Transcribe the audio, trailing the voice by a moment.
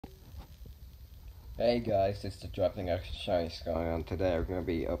Hey guys, it's the Dropping Extra Shiny Sky on. Today we're going to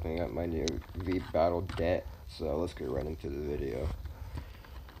be opening up my new V-Battle deck, so let's get right into the video.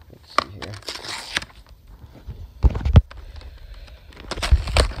 Let's see here.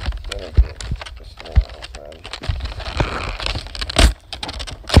 Gonna get this one open.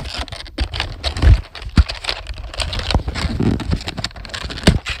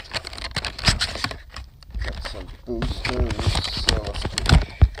 Got some boosters, so let's do it.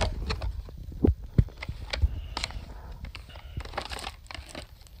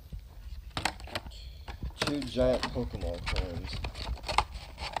 Two giant Pokémon coins.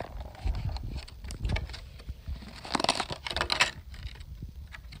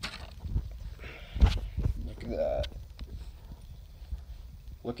 Look at that.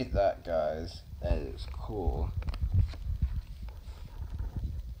 Look at that, guys. That is cool.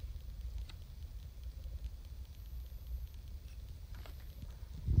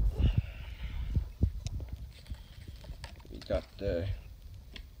 We got the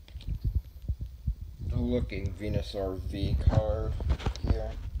looking Venusaur V card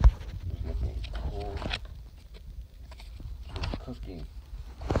here. It's looking cool. It's looking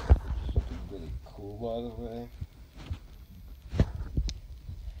really cool, by the way.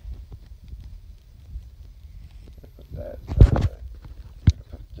 Put that.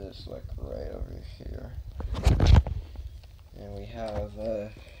 Put this like right over here. And we have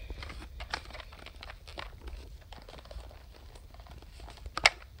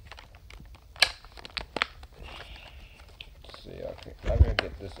okay, I'm gonna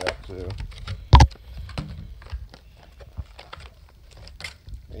get this out too.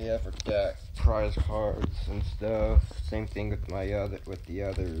 Yeah, for deck prize cards and stuff. Same thing with the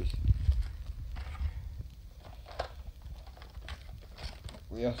others.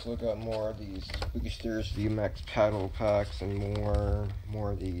 We also got more of these boosters, VMAX paddle packs, and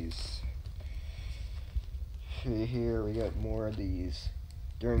more of these. Here we got more of these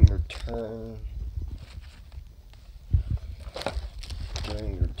during your turn.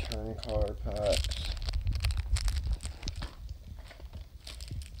 Card packs.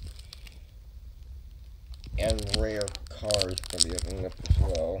 And rare cards going to be opening up as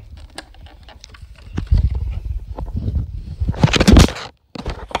well.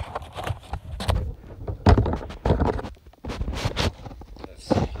 Let's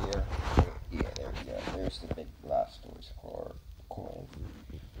see here. Yeah, there we go. There's the big Blastoise coin.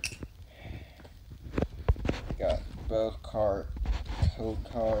 Got both code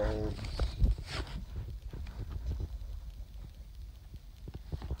cards.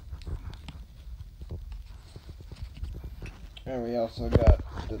 And we also got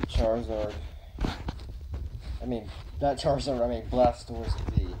the Charizard. Blastoise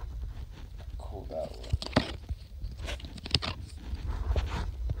V. Cool that one.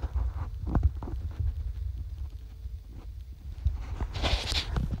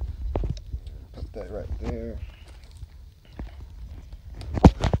 Put that right there.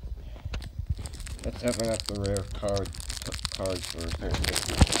 Let's open up the rare cards first.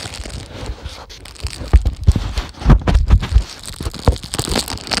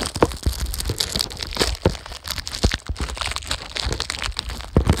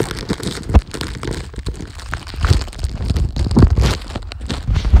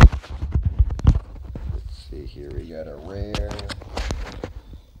 Here we got a rare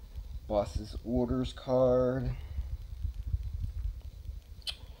Boss's Orders card.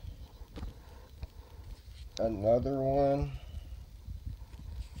 Another one.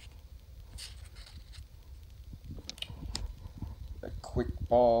 A Quick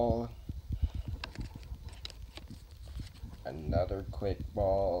Ball. Another Quick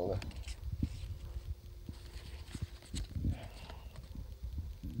Ball.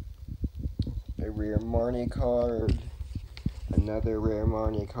 A rare Marnie card, another rare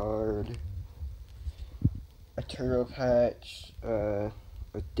Marnie card, a turtle patch, of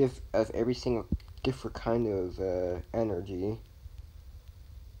every single different kind of energy,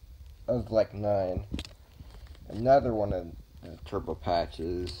 of like 9, another one of the turbo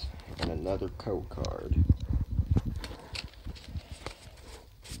patches, and another code card.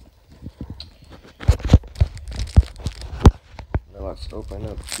 Now let's open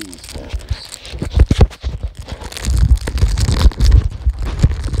up these things.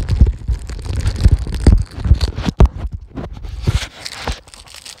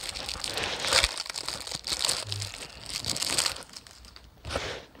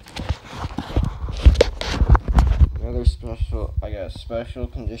 I got a special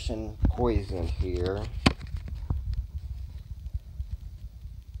condition poison here.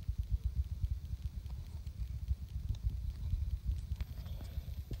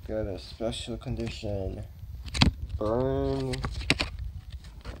 got a special condition, burn.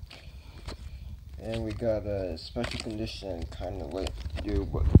 And we got a special condition, kind of like do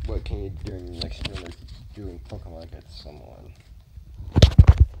what can you do during the next turn or doing Pokemon against someone.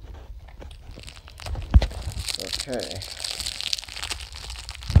 Okay.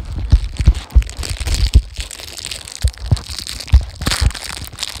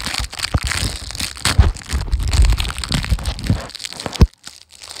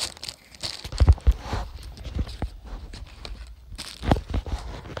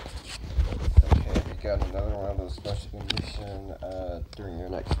 Got another one of those special condition during your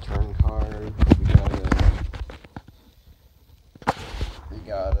next turn card. We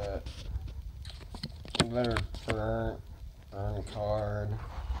got another burn card.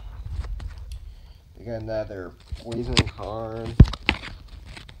 We got another poison card.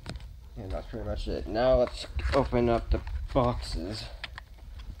 And that's pretty much it. Now let's open up the boxes.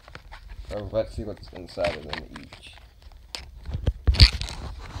 Or let's see what's inside of them each.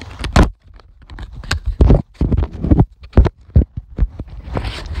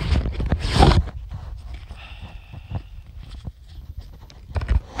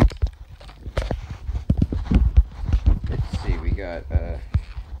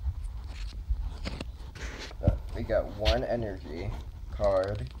 We got one energy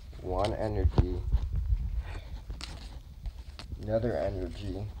card, one energy, another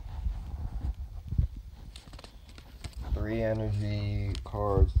energy, 3 energy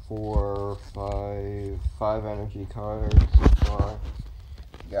cards, 4, 5 energy cards so far.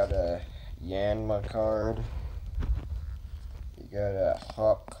 We got a Yanma card, we got a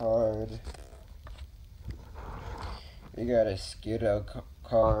Hop card, we got a Skiddo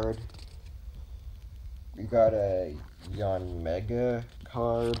card, we got a Yanmega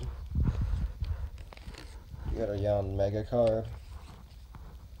card, we got a Yanmega card,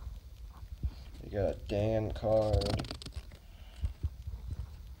 we got a Dan card,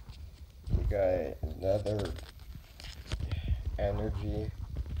 we got another energy,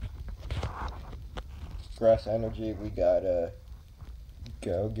 grass energy, we got a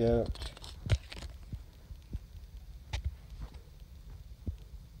Go-Goat,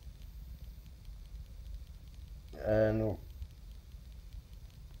 and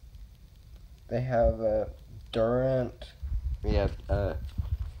they have a Durant. We have a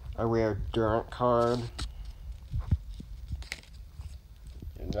rare Durant card.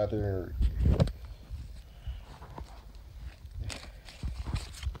 Another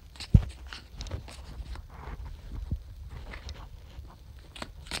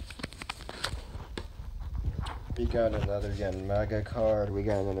we got another Yanmega card. We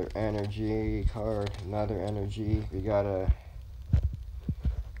got another energy card. Another energy. We got a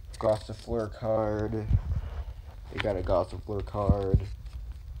Gossifleur card. We got a Gossifleur card.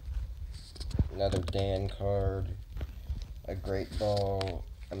 Another Dan card. A Great Ball.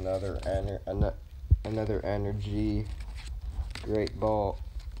 Another energy. Great Ball.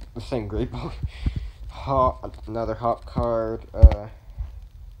 The same Great Ball. Another Hop card. A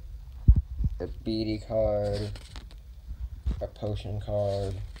Beady card. A Potion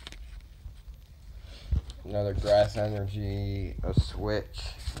card. Another Grass energy. A Switch.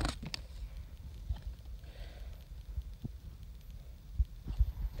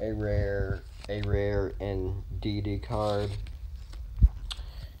 A rare and DD card,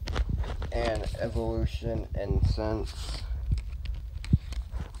 and Evolution Incense,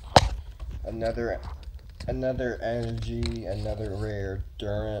 another energy, another rare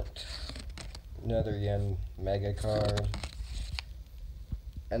Durant, another Yanmega card,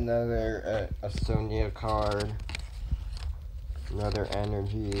 another a Sonia card, another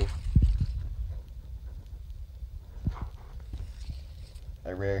energy,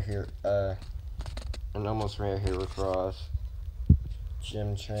 a rare here, an almost rare Hero Cross,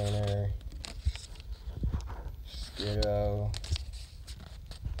 Gym Trainer, Skiddo,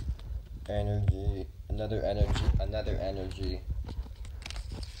 energy, another energy,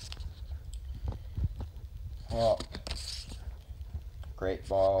 Hop, Great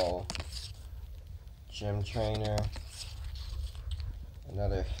Ball, Gym Trainer,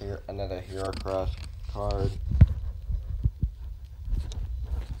 another Hero Cross card,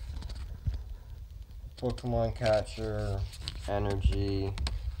 Pokemon Catcher, energy,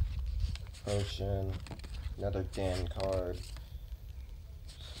 Potion, another Dan card,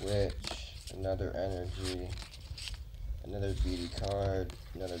 Switch, another energy, another Beady card,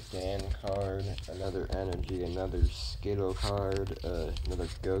 another Dan card, another energy, another Skiddo card, another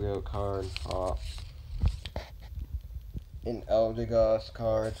Go-Go card, Hop, an Eldegoss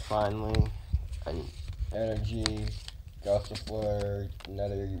card, finally, an energy, Gossifleur,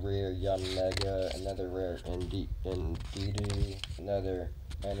 another rare Yanmega, another rare Indeedoo, another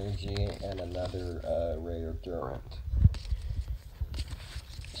Energy, and another rare Durant.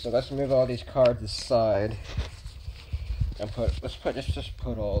 So let's move all these cards aside and let's just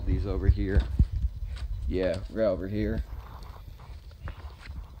put all these over here. Yeah, right over here.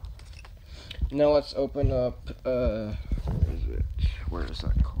 Now let's open up, where is it? Where is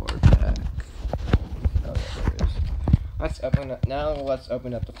that card pack? Oh, there it is. Let's open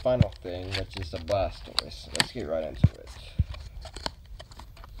up the final thing, which is the Blastoise. Let's get right into it.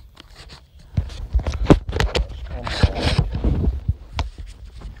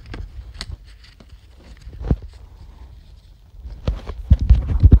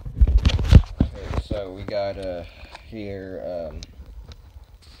 Okay, so we got, here,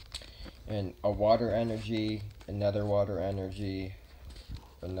 and a water energy, another water energy,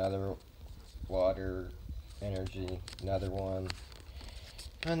 another water energy, another one,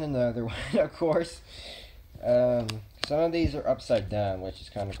 and another one, of course. Some of these are upside down, which is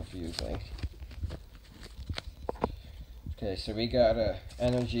kind of confusing. Okay, so we got a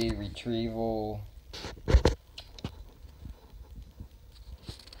energy retrieval,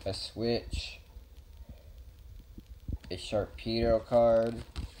 a switch, a Sharpedo card,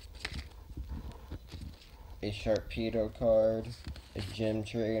 a gym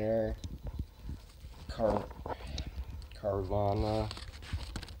trainer, Carvana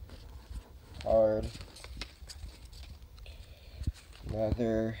card,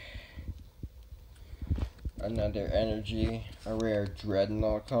 another energy, a rare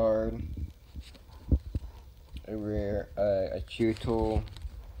Dreadnought card, a rare a Tutel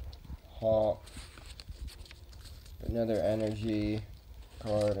Hawk, another energy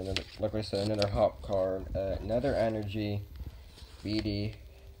card, another, like I said, another Hop card, another energy, BD,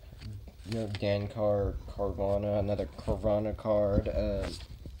 another Dan card, Carvana, another Carvana card,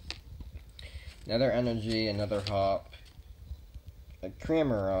 another energy, another Hop, a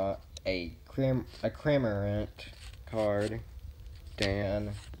Cramorant card,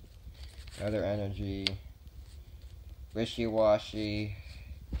 Dan, another energy, Wishy-Washy,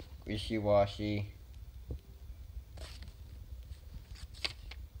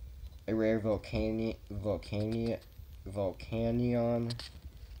 a rare Volcanion,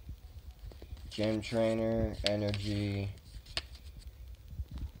 Gym Trainer, Energy,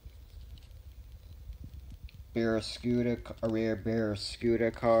 a rare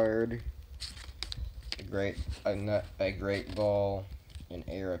Barraskewda card, a Great Ball, an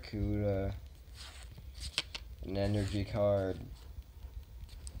Arrokuda, an Energy card,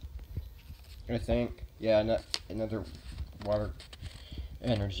 I think, yeah, another water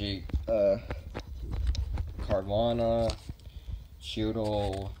energy, Carvana,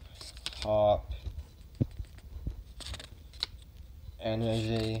 Tutel, Hop,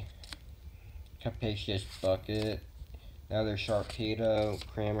 Energy, Capacious Bucket, another Sharpedo,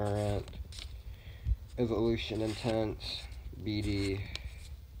 Cramorant, Evolution Intense, BD,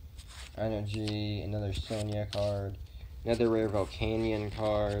 Energy, another Sonia card, another rare Volcanion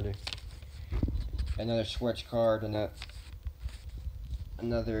card, another Switch card, another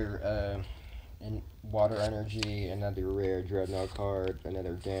water energy, another rare Dreadnought card,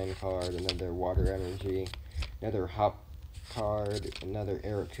 another Dan card, another water energy, another Hop card, another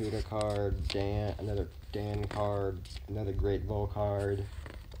Arrokuda card, another Dan card, another Great Ball card,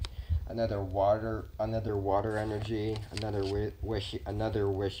 another water energy, another Wishy-Washy,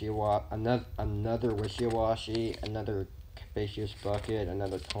 another Capacious Bucket,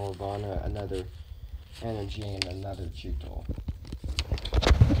 another Carvana, another energy, and another Tutel.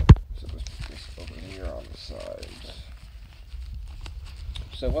 So let's put this over here on the side.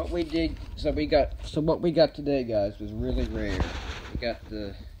 So what we got today, guys, was really rare. We got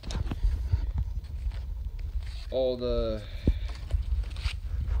all the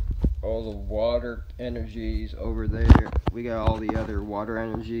water energies over there. We got all the other water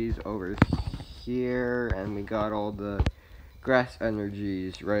energies over here, and we got all the grass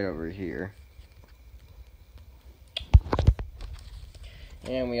energies right over here.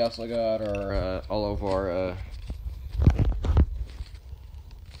 And we also got our all of our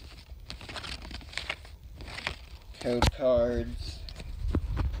code cards,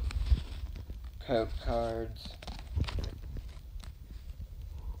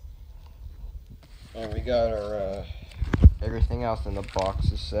 and we got our everything else in the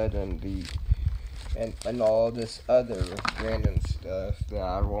boxes set, and all this other random stuff that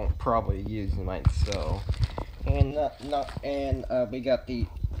I won't probably use myself. And we got these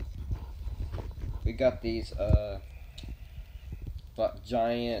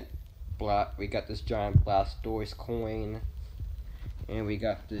giant giant Blastoise coin, and we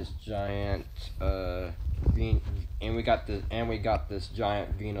got this giant and we got this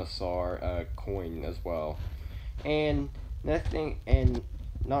giant Venusaur coin as well. And nothing, and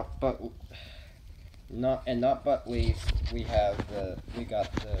not but least, we got the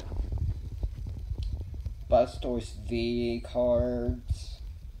Blastoise V cards.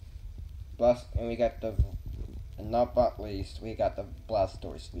 And we got the, and not but least, we got the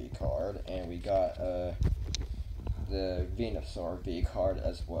Blastoise V card, and we got the Venusaur V card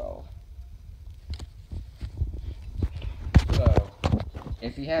as well. So,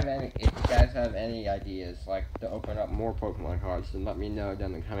 if you guys have any ideas, like to open up more Pokemon cards, then let me know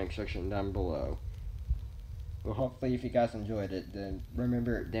down in the comment section down below. Well, hopefully, if you guys enjoyed it, then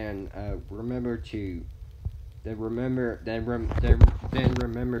remember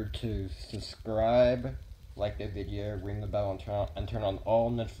to subscribe, like the video, ring the bell, and turn on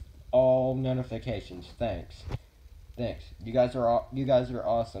all notifications. Thanks. You guys are awesome. You guys are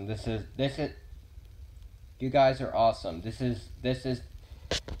awesome. I'm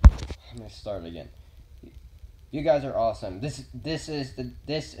gonna start again. You guys are awesome. This is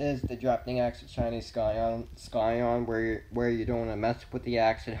the drafting axe shiny Skyon, where you don't want to mess with the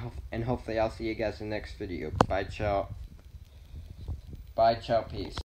axe, and hopefully I'll see you guys in the next video. Bye, ciao. Peace.